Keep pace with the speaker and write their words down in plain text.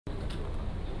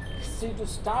See, to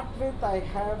start with, I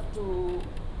have to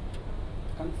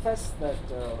confess that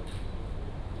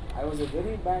I was a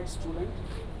very bad student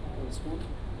in school.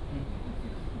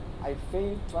 I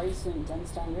failed twice in 10th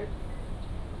standard,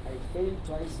 I failed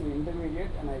twice in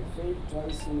intermediate, and I failed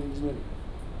twice in engineering.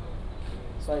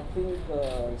 So I think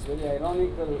it's very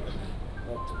ironical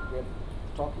that we are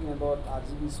talking about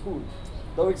RGV school.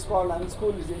 Though it's called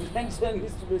unschool, its intention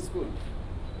is to be school.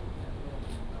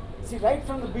 See, right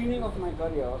from the beginning of my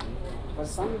career, for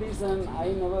some reason I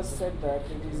never said that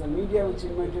it is the media which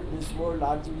invented this word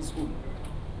RGV school.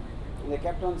 And they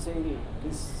kept on saying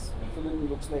this film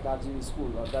looks like RGV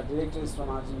school, or that director is from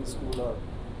RGV school,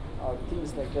 or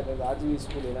things like that, as RGV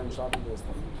school, and I'm short of this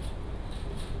thing.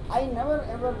 I never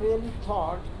ever really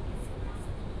thought.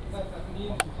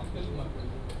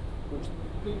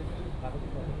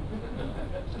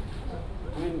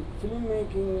 I mean,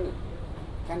 filmmaking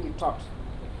can be taught,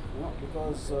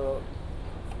 because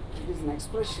it is an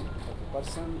expression of a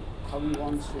person, how he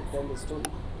wants to tell a story.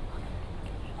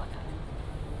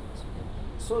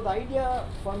 So the idea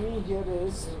for me here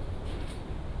is,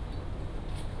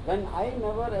 when I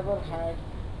never ever had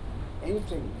any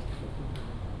training,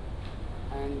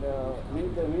 and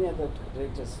many other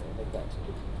directors like that.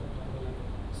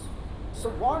 So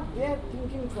what they are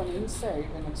thinking from inside,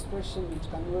 an expression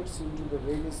which converts into the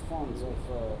various forms of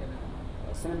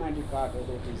cinematic art,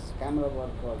 whether it is camera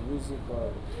work or music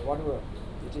or whatever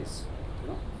it is,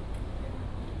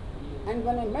 And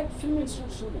when I met Film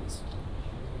Institute students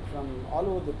from all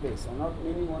over the place, I'm not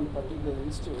naming one particular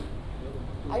institute,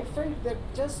 I felt that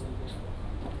just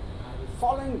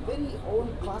following very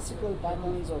old classical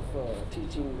patterns of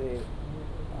teaching, they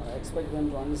expect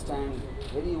them to understand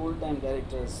very old-time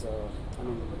directors,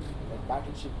 like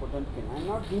Battleship Potemkin. I'm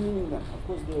not demeaning them. Of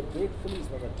course, they are great films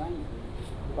by the time.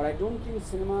 But I don't think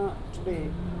cinema today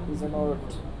is about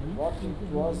what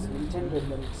it was intended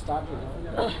when it started.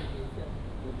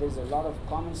 There's a lot of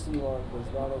comments involved, there's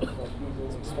a lot of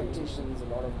people's expectations, a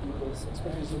lot of people's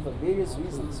expectations for various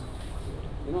reasons.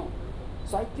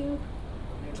 So I think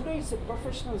today it's a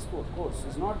professional sport course.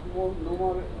 It's not no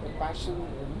more a passion,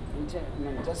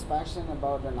 just passion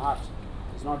about an art.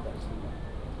 It's not that.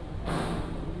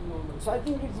 So I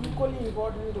think it's equally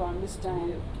important to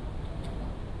understand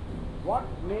what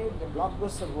made a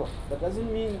blockbuster work. That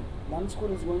doesn't mean one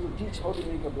school is going to teach how to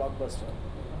make a blockbuster.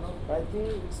 But I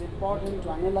think it's important to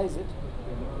analyze it.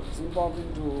 It's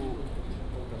important to,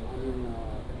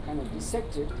 kind of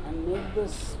dissect it and make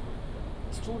the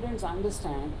students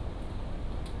understand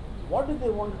what do they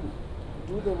want to do.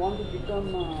 Do they want to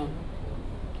become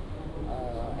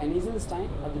an Eisenstein,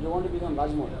 or do they want to become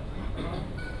Rajmouli?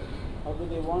 Or do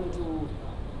they want to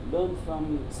learn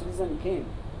from Citizen Kane?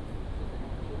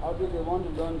 Or do they want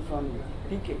to learn from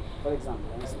PK, for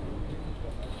example?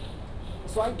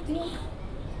 So I think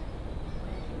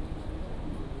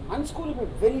unschool will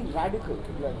be very radical.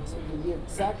 It will be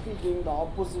exactly doing the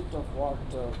opposite of what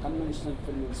conventional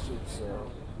film institutes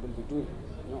will be doing.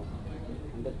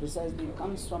 And that precisely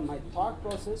comes from my thought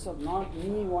process of not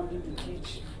me wanting to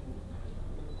teach,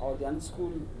 or the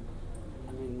unschool,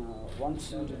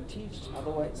 wants you to teach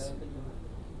otherwise.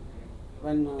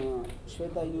 When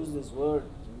Shweta used this word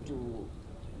to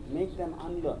make them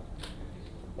unlearn,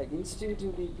 like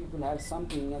instinctively people have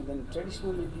something, and then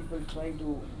traditionally people try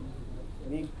to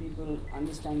make people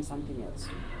understand something else.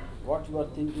 What you are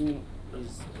thinking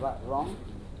is wrong.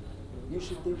 You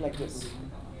should think like this.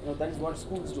 That is what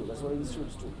schools do. That's what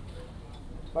institutes do.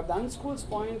 But the unschool's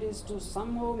point is to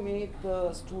somehow make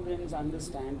the students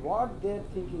understand what their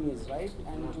thinking is right,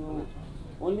 and to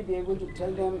only be able to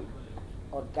tell them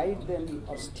or guide them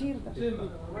or steer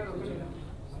them.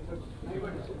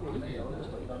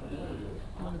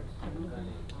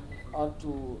 Or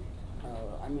to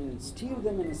steer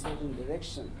them in a certain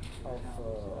direction of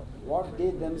what they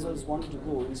themselves want to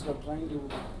go, instead of trying to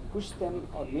push them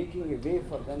or making a way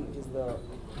for them, is the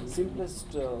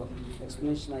simplest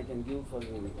explanation I can give for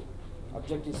the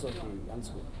objectives of the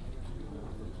unschool.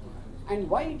 And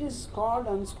why it is called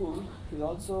unschool is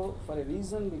also for a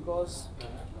reason, because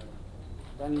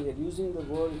when we are using the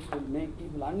word to make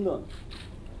people unlearn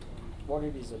what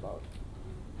it is about,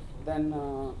 then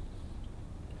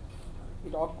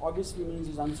it obviously means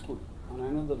it's unschooled on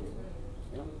another way.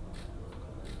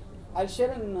 I'll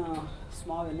share a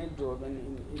small anecdote.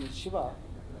 When in Shiva,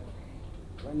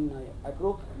 when I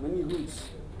broke many rules,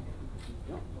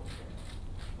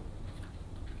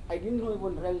 I didn't know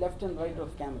even left and right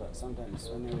of camera sometimes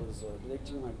when I was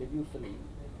directing my debut film.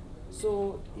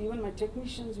 So even my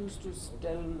technicians used to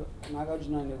tell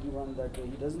Nagarjuna and everyone that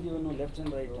he doesn't even know left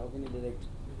and right, how can he direct?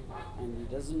 And he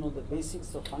doesn't know the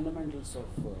basics of fundamentals of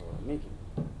making,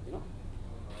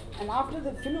 And after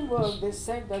the film work, they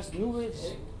said there's new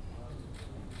age.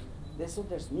 They said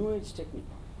there's new age technique.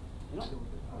 You know.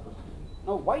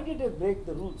 Now, why did I break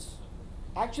the rules?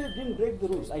 Actually, I didn't break the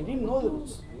rules. I didn't know the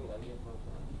rules.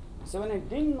 So when I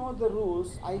didn't know the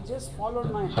rules, I just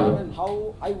followed my heart and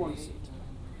how I want to see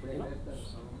it. You know.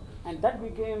 And that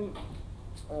became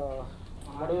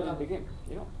whatever it became.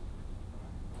 You know.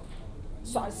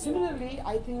 So similarly,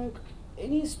 I think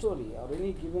any story or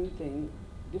any given thing,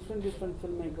 different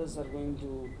filmmakers are going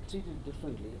to treat it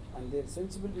differently, and their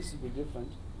sensibilities will be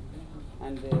different,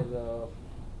 and their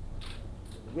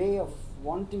way of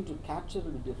wanting to capture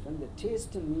will be different. Their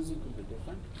taste in music will be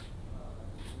different.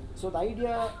 So the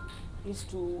idea is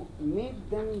to make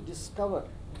them discover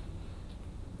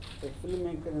a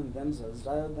filmmaker in themselves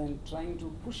rather than trying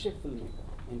to push a filmmaker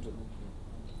into them.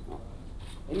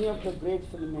 Any of the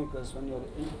great filmmakers, when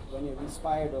you're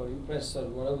inspired or impressed or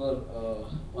whatever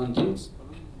one thinks,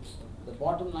 the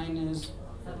bottom line is.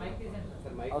 Sir, mic is in. Sir,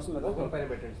 mic. Awesome, Local pen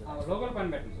button, sir. Local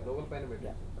pen button, sir. Local pen button.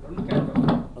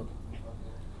 Yeah. Okay.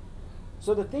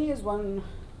 So the thing is, one,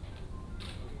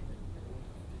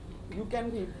 you can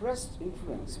be impressed,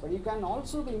 influenced, but you can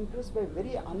also be impressed by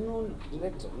very unknown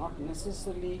director, not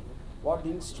necessarily what the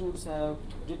institutes have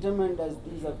determined as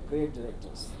these are great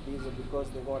directors. These are because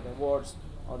they got awards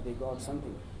or they got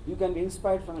something. You can be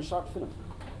inspired from a short film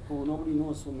who nobody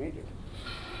knows who made it.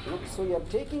 You know, so you are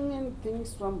taking in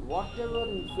things from whatever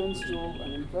influenced you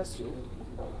and impressed you,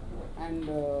 and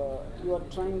you are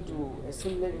trying to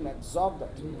assimilate and absorb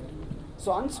that.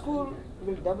 So Unschool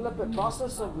will develop a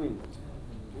process of doing it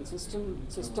and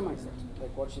systemize it,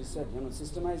 like what she said. You know,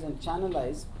 systemize and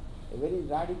channelize a very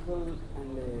radical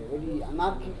and a very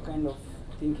anarchic kind of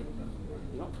thinking.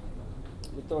 You know,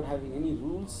 without having any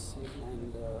rules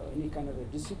and any kind of a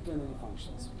disciplinary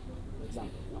functions, for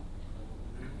example. You know.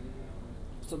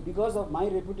 So because of my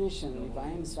reputation, if I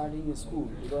am starting a school,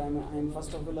 because I am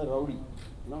first of all a rowdy.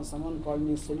 You know, someone called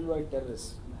me celluloid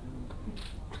terrorist.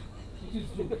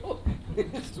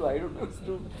 It's true, I don't know, it's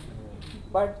true.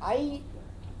 But I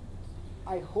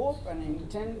hope and I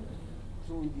intend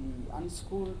through the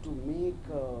Unschool to make,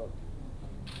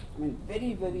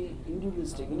 very, very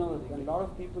individualistic. You know, when a lot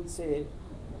of people say,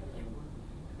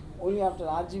 only after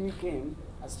RGV came,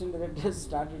 assistant directors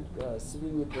started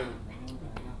sitting with them.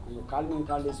 And they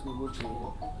called us Gucci. You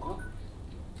know,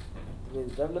 they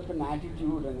develop an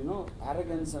attitude and, you know,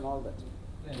 arrogance and all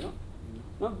that. You know.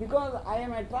 No, because I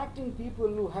am attracting people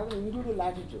who have an individual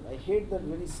attitude. I hate that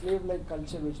very slave-like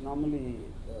culture which normally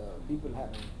people have,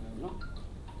 you know.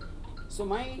 So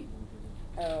my,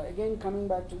 again coming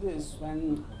back to this,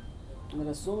 when there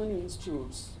are so many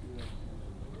institutes,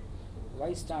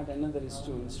 why start another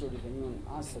institute if anyone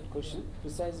asks that question?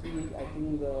 Precisely, I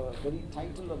think the very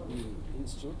title of the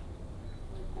institute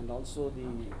and also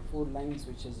the 4 lines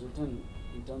which is written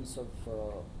in terms of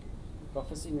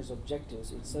professing its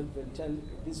objectives itself will tell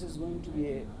this is going to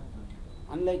be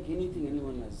unlike anything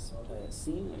anyone has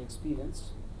seen or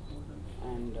experienced,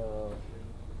 and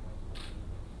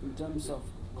in terms of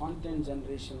content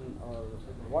generation or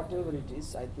whatever it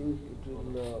is, I think it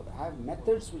will have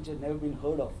methods which have never been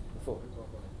heard of before.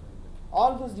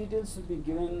 All those details will be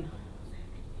given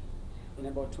in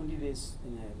about 20 days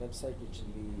in a website which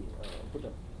will be put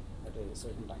up at a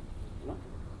certain time, you know.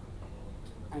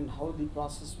 And how the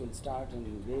process will start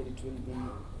and where it will be,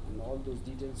 and all those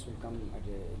details will come at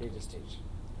a later stage.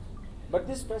 But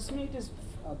this press meet is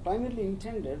primarily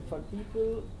intended for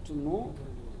people to know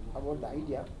about the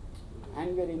idea,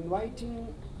 and we are inviting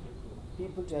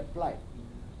people to apply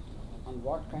on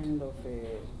what kind of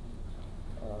a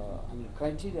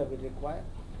criteria we require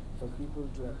for people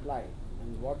to apply,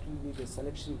 and what will be the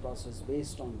selection process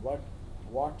based on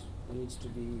what needs to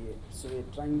be. So we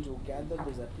are trying to gather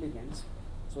those applicants,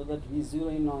 so that we zero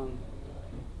in on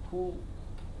who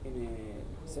in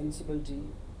a sensibility,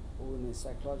 who in a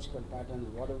psychological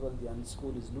pattern, whatever the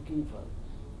Unschool is looking for,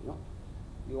 you know.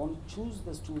 We want to choose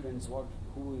the students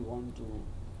who we want to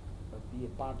be a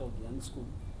part of the Unschool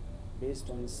based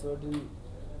on a certain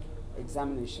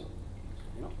examination,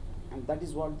 you know. And that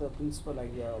is what the principal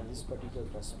idea of this particular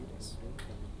press meet is.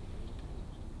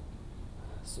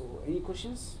 So, any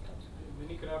questions?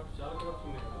 Many crafts,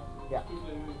 yeah.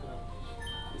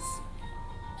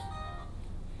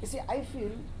 You see, I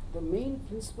feel the main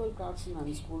principal crafts in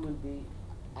Unschool will be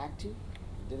acting,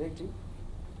 directing,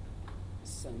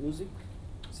 music,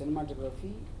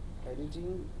 cinematography,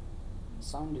 editing,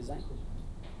 sound design.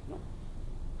 You know,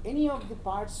 any of the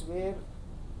parts where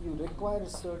you require a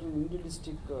certain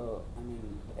individualistic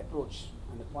approach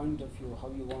and a point of view, how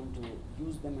you want to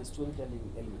use them as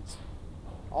storytelling elements.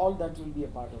 All that will be a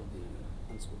part of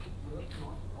the Unschool.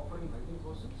 any writing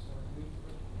process?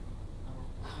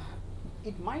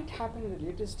 It might happen in a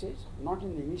later stage, not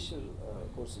in the initial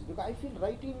courses, because I feel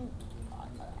writing.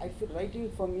 I feel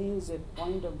writing for me is a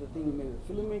point of the thing.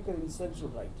 The filmmaker himself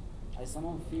should write. I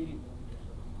somehow feel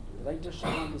the writer should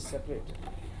not be separated,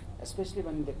 especially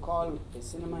when they call a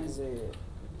cinema is a.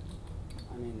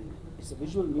 I mean, it's a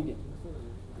visual medium,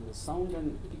 and the sound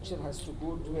and picture has to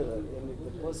go together. And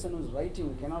if the person who's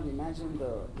writing cannot imagine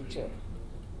the picture,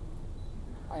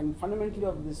 I'm fundamentally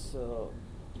of this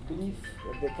belief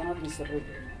that they cannot be separated.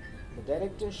 The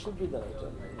director should be the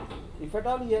writer. If at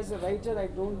all he has a writer, I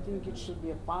don't think it should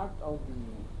be a part of the.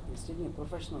 He's taking a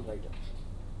professional writer.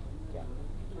 Yeah.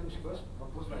 When she first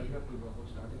proposed the idea to you about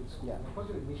starting school, Yeah. what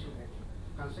was your initial reaction?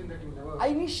 Considering that you never. I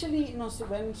initially, so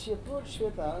when she approached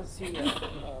Shweta,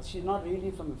 she's not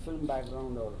really from a film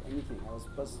background or anything. I was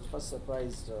first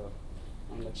surprised.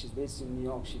 Like she's based in New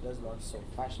York, she does lots of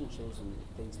fashion shows and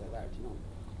things like that,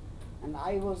 And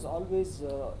I was always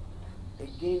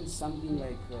against something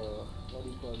like what do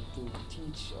you call to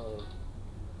teach or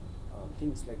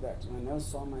things like that. I never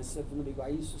saw myself, because I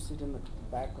used to sit in the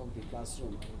back of the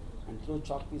classroom and throw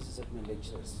chalk pieces at my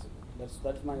lecturers.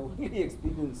 That's my only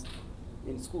experience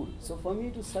in school. So for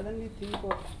me to suddenly think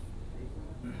of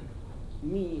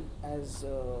me as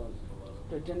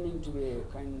pretending to be a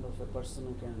kind of a person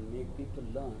who can make people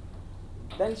learn,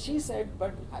 then she said,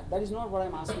 but that is not what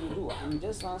I'm asking you to do. I'm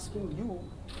just asking you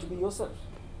to be yourself.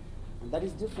 And that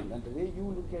is different. And the way you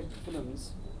look at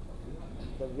films,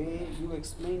 the way you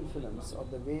explain films, or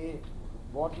the way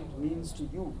what it means to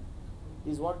you,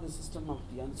 is what the system of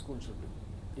the unschooled should be.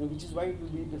 Which is why it will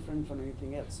be different from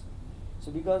anything else.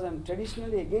 So because I'm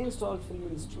traditionally against all film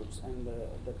institutes and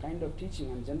the kind of teaching,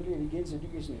 I'm generally against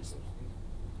education itself.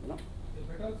 If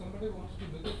at all somebody wants to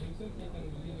make it himself,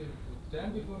 he can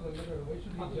stand before the mirror. Why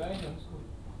should he join unschool?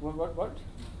 What?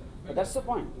 But that's the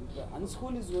point. The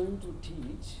unschool is going to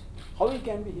teach how he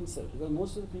can be himself, because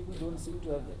most of the people don't seem to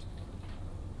have that.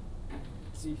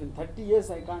 See, if in 30 years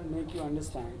I can't make you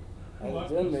understand as a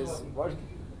journalist, what?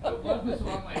 What is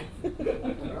wrong? Would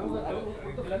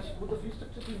the fee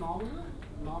structure be nominal?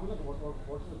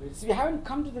 What is the basis? See, we haven't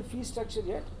come to the fee structure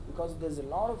yet, because there's a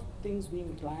lot of things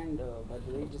being planned, but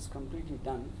the way it is completely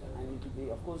done, and it will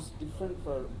be, of course, different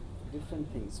for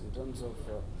different things in terms of,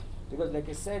 because like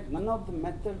I said, none of them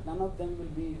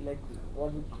will be like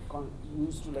what we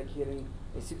used to like hearing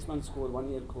a 6-month course,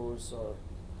 1-year course, or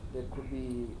there could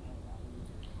be,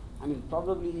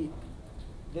 probably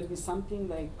there'll be something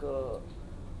like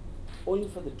only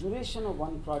for the duration of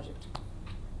one project.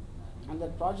 And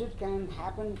that project can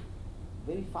happen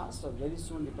very fast or very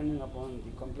soon, depending upon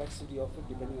the complexity of it,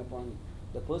 depending upon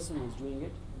the person who's doing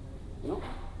it.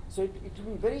 So it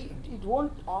will be very, it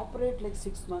won't operate like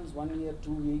 6 months, 1 year,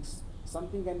 2 weeks.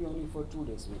 Something can be only for 2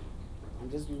 days maybe. I'm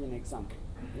just giving an example.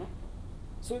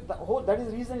 So that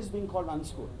is the reason it's being called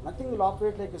unschool. Nothing will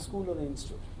operate like a school or an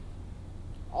institute.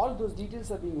 All those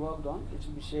details are being worked on, which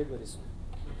will be shared very soon.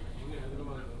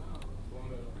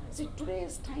 See,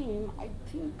 today's time, I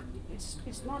think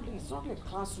it's not like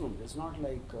classroom. It's not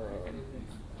like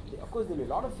of course there will be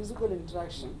a lot of physical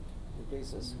interaction in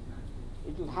places.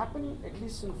 It will happen at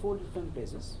least in 4 different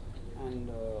places, and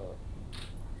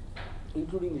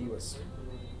including the US.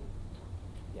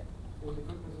 Yeah.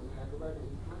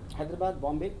 Hyderabad,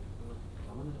 Bombay,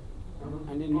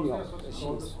 and in New York,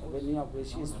 where New York, where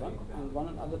she is from, and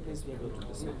one other place we are going to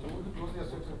visit.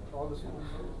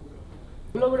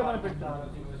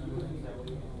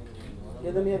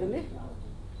 ఏదండి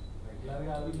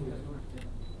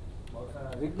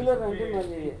regular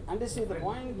and see the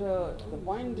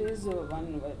point is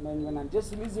when I'm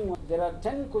just releasing one, there are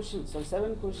 10 questions or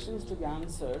 7 questions to be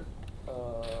answered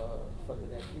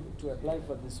to apply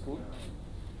for this school,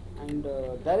 and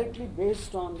directly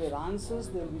based on their answers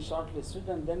they will be shortlisted,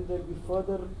 and then there will be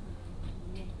further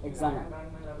examined,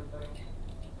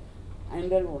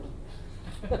 and then what?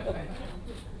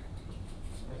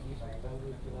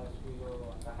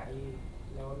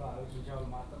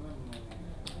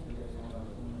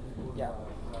 Yeah.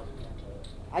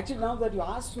 Actually, now that you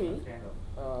asked me,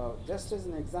 just as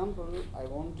an example, I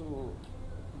want to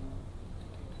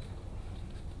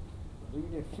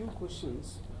read a few questions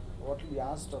what will be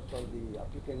asked of all the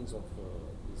applicants of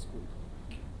the school.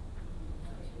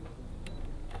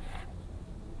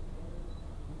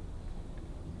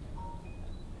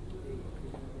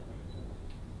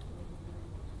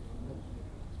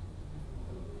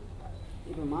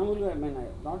 Even Mamulu,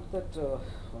 not that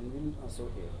one will also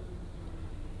here.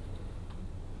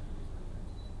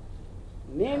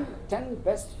 Name 10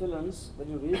 best films that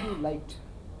you really liked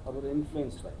or were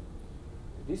influenced by.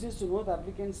 This is to know the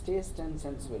applicant's taste and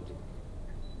sensibility.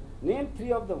 Name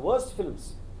 3 of the worst films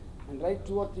and write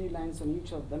 2 or 3 lines on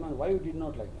each of them and why you did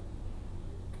not like them.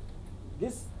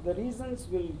 The reasons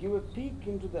will give a peek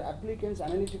into the applicant's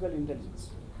analytical intelligence.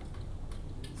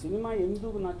 Cinema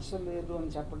ఎందుకు నచ్చలేదు అని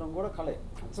చెప్పడం కూడా కళే.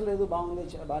 నచ్చలేదు, బాగుంది,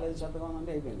 బాగాలేదు, చెత్తగా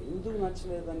ఉందంటే అయిపోయింది. ఎందుకు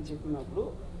నచ్చలేదు అని చెప్పినప్పుడు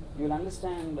you will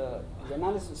understand the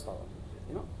analysis power.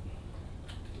 You know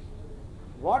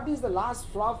what is the last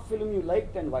flop film you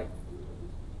liked and why?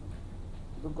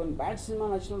 ఇప్పుడు కొన్ని బ్యాడ్ సినిమా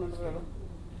నచ్చిన వాళ్ళు ఉంటారు కదా,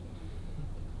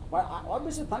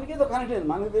 ఆబ్వియస్లీ తనకేదో కనెక్ట్ అయింది,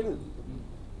 మనకు తెలియదు.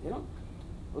 యూనో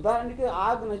ఉదాహరణకి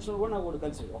ఆగ్ నచ్చిన కూడా నాకు ఒకటి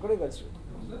కలిసాడు, ఒకడే కలిసాడు.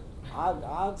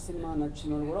 ఆగ్ సినిమా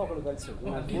నచ్చిన కూడా ఒకటి కలిసాడు.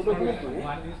 నాకు ఫోటో పెట్టుకుని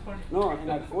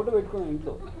నాకు ఫోటో పెట్టుకున్నాను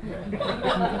ఇంట్లో,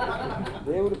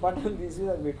 దేవుడి పట్టణం తీసి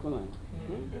అది పెట్టుకున్నాను.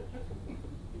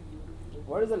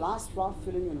 What is the last flop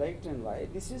film you liked and why?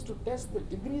 This is to test the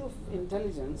degree of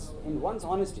intelligence in one's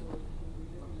honesty.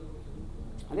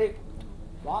 అంటే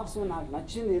ఫ్లాప్స్ నాకు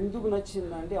నచ్చింది, ఎందుకు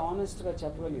నచ్చింది అంటే ఆనెస్ట్గా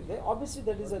చెప్పగలిగితే obviously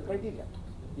that is a criteria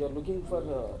you are looking for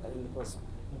in the person.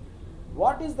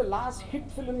 What is the last hit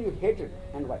film you hated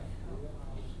and why?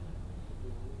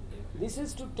 This is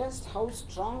to test how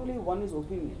strongly one is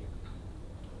opinionated.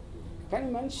 Can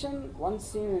you mention one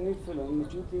scene in any film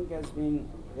which you think has been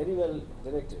very well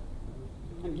directed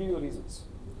and give your reasons?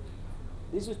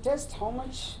 This is to test how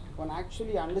much one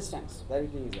actually understands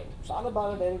directing is that. చాలా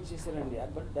బాగా direct చేశారండి,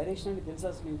 but direction అంటే తెలుసా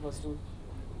అసలు first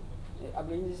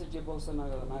అప్పుడు ఏం చేశారు చెప్పు ఒకసారి,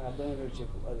 నాకు అర్థమయ్యేది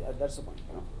చెప్పు, అది that's the point.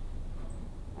 You know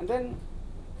and then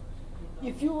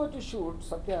if you were to shoot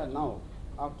Satya now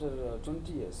after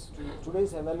 20 years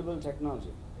today's available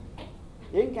technology,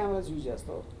 ఏం cameras use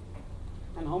చేస్తావు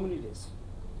and how many days?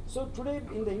 So today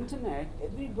in the internet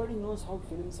everybody knows how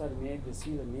films are made, they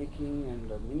see the making, and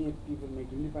many people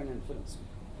make independent films.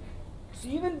 So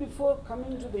even before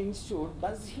coming to the institute,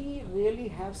 does he really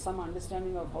have some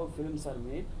understanding of how films are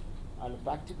made? వాళ్ళ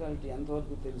practicality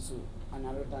ఎంతవరకు తెలుసు అని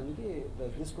అడగటానికి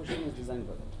this question is designed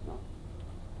for that. No?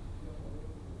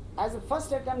 As a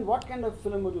first attempt, what kind of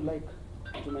film would you like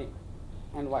to make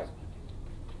and why?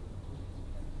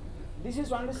 This is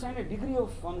to understand a degree of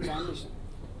one's ambition.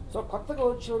 So కొత్తగా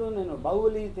వచ్చాడు నేను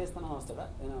బాహుబలి తీస్తాను వస్తాడా,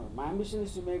 my ambition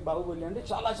is to make Baahubali అంటే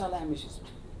చాలా చాలా ambitious.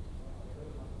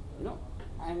 You know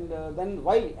and then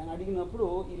why అని అడిగినప్పుడు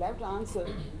ఈ ల్యావ్ టు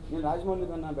ఆన్సర్ నేను రాజమౌళి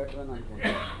కన్నా బెటర్ అని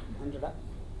అనుకుంటాను అంటాడా.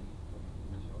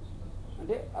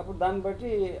 అంటే అప్పుడు దాన్ని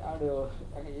బట్టి ఆడు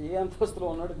ఏ అంతస్తులో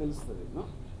ఉన్నాడో తెలుస్తుంది. యూనో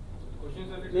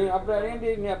నేను అప్పుడు అదేంటి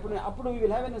అప్పుడు we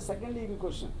will have an second EV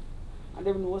question. అంటే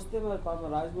ఇప్పుడు నువ్వు వస్తే మరి పాపం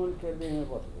రాజమౌళి కెరీర్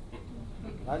ఏమైపోతుంది,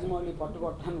 రాజమౌళి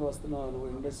పట్టుకొట్టడానికి వస్తున్నావు నువ్వు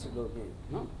ఇండస్ట్రీలోకి.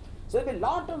 So the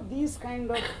lot of these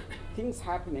kind of things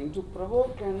happening to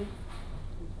provoke and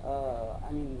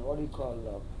I mean what do you call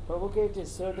provocate a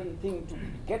certain thing to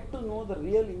get to know the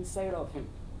real inside of him,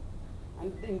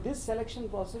 and in this selection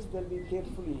process they'll be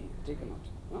carefully taken out.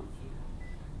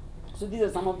 So these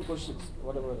are some of the questions,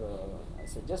 whatever I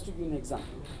said, just to give an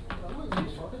example.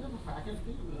 Shortage of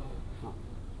faculty.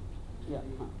 Yeah.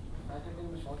 Faculty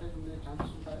shortage in the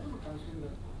chances of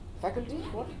considering Faculty?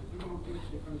 What? people who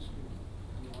teach different skills,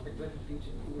 not exactly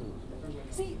teaching.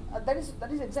 See, that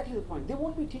is exactly the point. They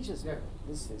won't be teachers. Yeah.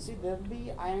 See, there will be.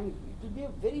 It will be a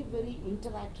very very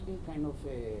interactive kind of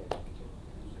a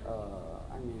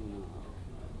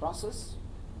process.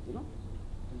 You know,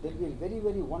 there will be a very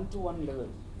very one-to-one level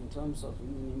in terms of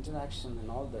interaction and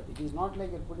all that. It is not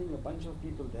like you're putting a bunch of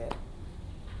people there.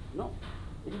 No,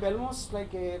 it will be almost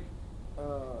like a.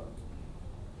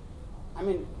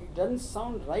 It doesn't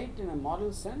sound right in a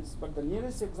moral sense, but the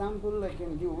nearest example I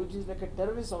can give, which is like a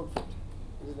terrorist outfit.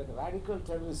 It is like a radical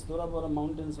terrorist, Dorabora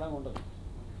mountains la undadu.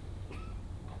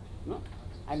 No,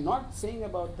 I'm not saying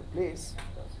about the place.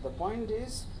 The point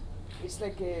is, it's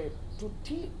like to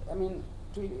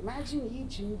imagine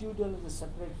each individual as a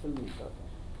separate filmmaker,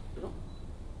 you know,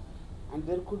 and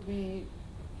there could be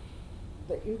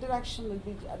the interaction will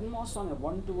be almost on a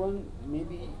one-to-one,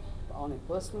 maybe on a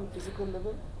personal physical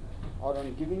level, or on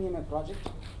giving him a project.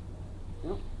 You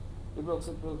know, ఇప్పుడు ఒక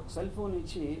cell phone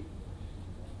ఇచ్చి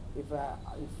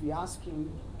if we ask him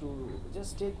to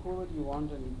just take whoever you want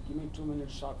and give me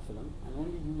 2-minute short film and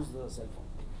only use the cell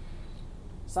phone,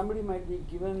 somebody might be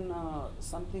given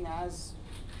something as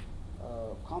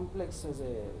complex as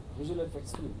a visual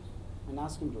effects film and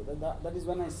ask him to. That is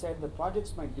when I said the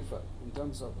projects might differ in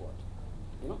terms of what,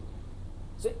 you know.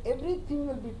 So everything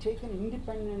will be taken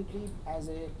independently as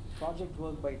a project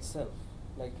work by itself,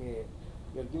 like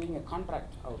you're giving a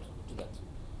contract out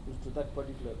to that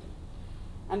particular thing.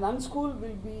 And unschooled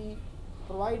will be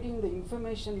providing the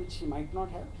information which he might not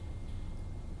have,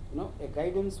 you know, a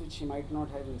guidance which he might not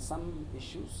have in some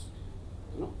issues,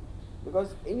 you know, because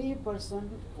any person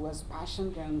who has passion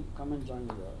can come and join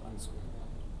the unschooled.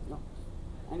 No?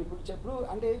 And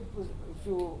if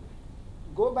you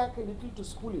go back a little to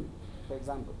schooling, for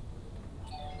example,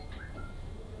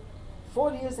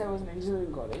 4 years I was in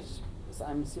engineering college. So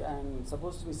I'm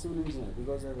supposed to be civil engineer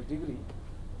because I have a degree,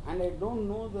 and I don't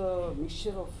know the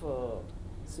mixture of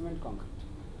cement concrete,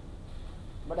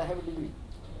 but I have a degree.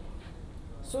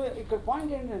 So a point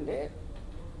ఏంటంటే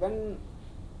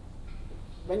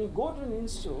when you go to an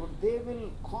institute, they will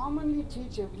commonly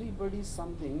teach everybody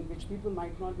something which people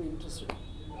might not be interested in.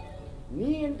 నీ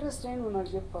interest ఏంటి నువ్వు నాకు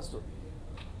చెప్పు first.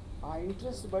 ఆ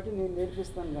interest బట్టి నేను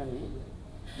నేర్పిస్తాను, కానీ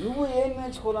నువ్వు ఏం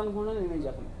నేర్చుకోవాలనుకున్నా నేనేం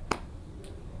చెప్పను.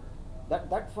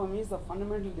 That for me is the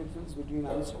fundamental difference between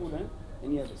our school and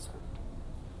any other school.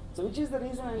 So which is the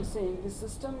reason I am saying this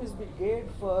system is geared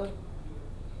for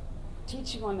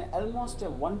teaching on almost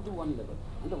a one-to-one level.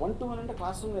 And the one-to-one ante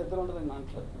classroom lo eddaru undadu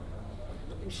antlaru.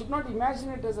 You should not imagine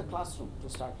it as a classroom to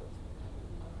start with.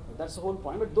 That's the whole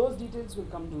point. But those details will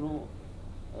come to know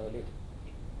later.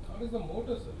 What is the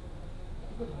motto, sir?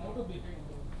 Because the motto behind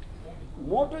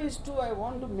Motto is I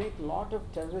want to make lot of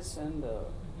terrorists and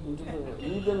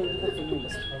lead them into the film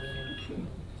industry.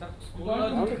 Sir, I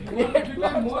want to create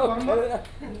lot of terrorists.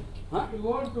 Huh?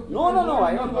 No.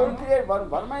 I don't want to create.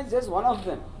 Varma is just one of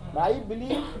them. But I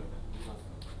believe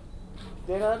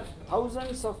there are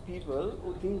thousands of people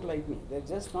who think like me. They're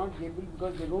just not able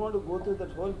because they don't want to go through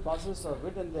that whole process of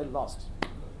it, and they're lost.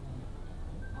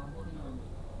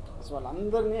 So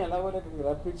వాళ్ళందరినీ ఎలా వాళ్ళకి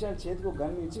రప్పించి ఆ చేతికి ఒక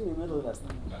gun ఇచ్చి మీ మీద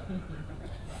వదిలేస్తాను.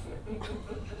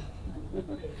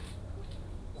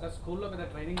 సార్ స్కూల్లో పెద్ద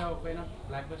ట్రైనింగ్ అవ్వకపోయినా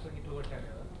బ్లాక్ బస్టర్ హిట్లు కొట్టారు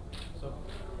కదా, సో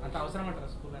అంత అవసరం అంటారా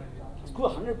స్కూల్ అనేది?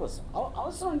 స్కూల్ 100%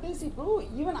 అవసరం అంటే ఇప్పుడు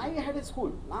even I had a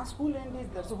school. నా స్కూల్ ఏంటి,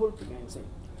 that's the whole thing I'm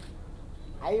saying.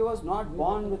 I was not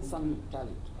born with some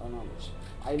talent or knowledge.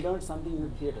 I learned something in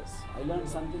the theatres. I learned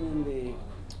something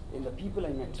in the people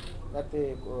I met.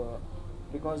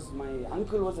 Because my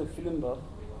uncle was a film buff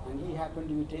and he happened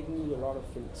to be taking me to a lot of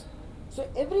films. So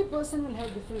every person will have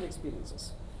different experiences.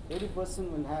 Every person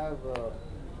will have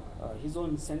his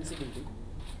own sensibility,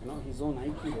 his own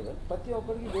IQ level. Prati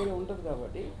okkariki vere untadu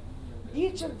kabatti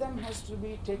each of them has to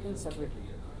be taken separately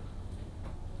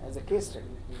as a case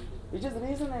study. Which is the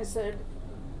reason I said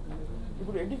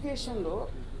ఇప్పుడు ఎడ్యుకేషన్లో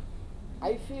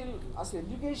I feel అసలు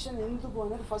education ఎందుకు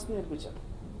అనేది first నేర్పించాలి.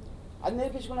 అది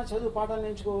నేర్పించుకున్న చదువు పాఠాలు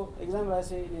నేర్చుకో, ఎగ్జామ్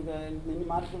రాసి నీకు ఎన్ని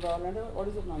మార్కులు రావాలంటే what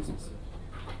is that non sense?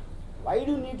 Why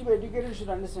do need to be educated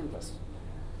should understand first.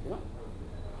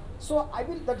 So I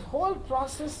will that whole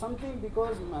process something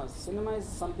because cinema is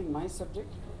something my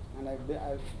subject, and I've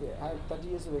had 30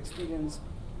 years of experience,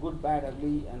 good, bad,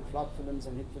 ugly, and flop films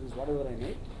and hit films, whatever I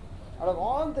made. Out of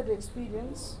all that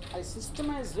experience, I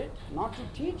systemized it not to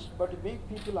teach but to make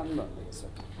people unlearn. Like I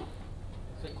said.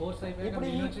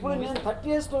 ఇప్పుడు నేను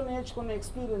 30 yearsలో నేర్చుకున్న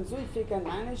experience if you can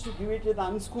manage to give it to the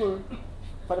అన్స్కూల్డ్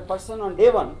for a person on day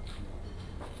 1,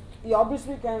 he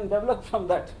obviously can develop from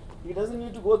that. He doesn't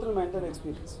need to go through my entire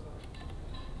experience.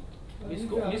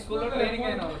 మీ స్కూల్లో training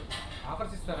అయినా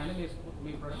offers ఇస్తారండి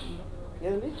మీ ప్రొడక్షన్లో?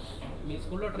 ఏదండి మీ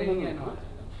స్కూల్లో training అయినా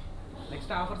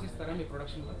next offers ఇస్తారా మీ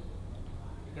ప్రొడక్షన్లో?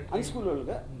 Unschooled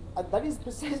olga, that is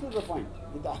precisely the point.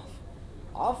 The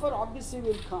offer obviously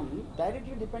will come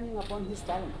directly depending upon his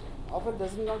talent. Offer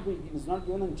is not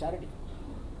given on charity.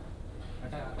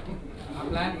 ఆ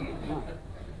ప్లాన్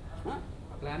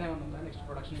ఏమైనా ఉందా నెక్స్ట్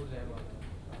ప్రొడక్షన్ కూడా చేయాలి?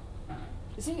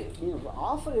 నేను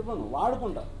ఆఫర్ ఇవ్వను,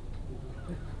 వాడుకుంటా.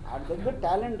 ఆడి దగ్గర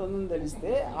టాలెంట్ ఉందని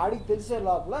తెలిస్తే ఆడికి తెలిసే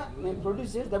లోపల నేను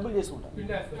ప్రొడ్యూస్ చేసి డబ్బులు చేసుకుంటాను.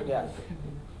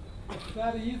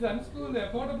 Sir, is unschooled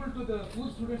affordable to the poor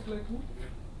students like you?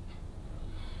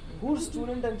 Poor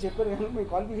student అని చెప్పారు కానీ మీ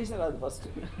క్వాలిఫికేషన్ రాదు ఫస్ట్.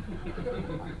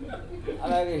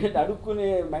 అలాగే అడుక్కునే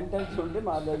మెంటాలిటీ ఉంటే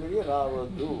మా దగ్గరికి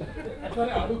రావద్దు.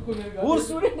 Poor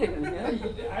student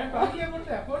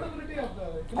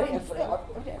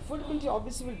affordability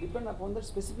obviously will depend upon that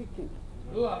specific thing.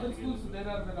 Other schools, there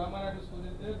are the Ramanadu school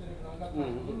is there, there is Rangapur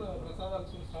school, Prasadal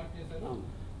school start చేశారు.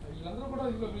 వీళ్ళందరూ కూడా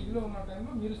ఇందులో ఉన్న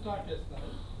టైంలో మీరు స్టార్ట్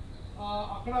చేస్తారు.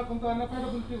 అక్కడ కొంత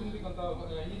అన్అఫోర్డబిలిటీ ఉంది, కొంత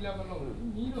ఈ లెవెల్లో ఉంది.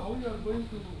 మీరు how you are going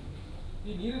to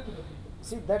be nearer to the people?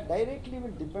 See, that directly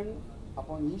will depend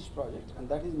upon each project, and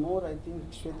that is more, I think,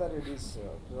 Shweta Reddy's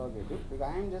prerogative, because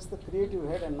I am just the creative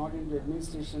head and not into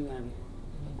administration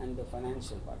and the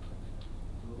financial part.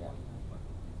 Yeah.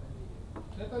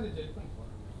 Shweta is different.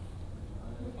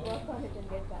 Work on it and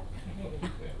get back.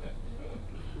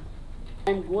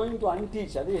 I am going to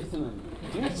unteach.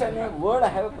 Teach ane word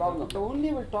I have a problem. I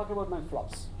only will talk about my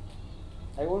flops.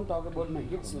 I won't talk about my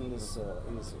hits in this.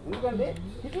 ఎందుకంటే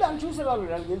హిట్లు అని చూసారు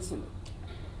వాళ్ళకి తెలిసింది.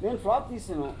 నేను flop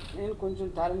తీసాను, నేను కొంచెం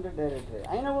టాలెంటెడ్ డైరెక్టర్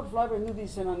అయినా కూడా ఫ్లాప్ ఎందుకు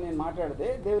తీసాను అని నేను మాట్లాడితే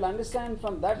they will understand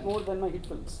from that more than my hit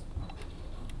films.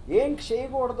 ఏం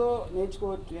చేయకూడదో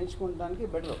నేర్చుకోవడానికి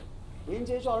బెటర్. ఏం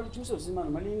చేయొచ్చు ఆల్రెడీ చూసావు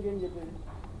సినిమాను, మళ్ళీ ఇంకేం చెప్పేది.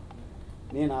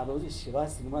 నేను ఆ రోజు శివ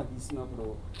సినిమా తీసినప్పుడు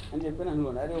అని చెప్పాను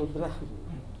అనుకోండి, అరే వద్దురా,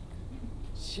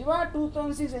 శివ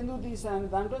 2006 ఎందుకు తీసాను,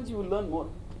 దాంట్లో నుంచి you will learn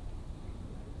more.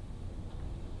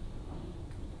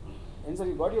 And so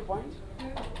you got your point?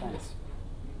 Thanks.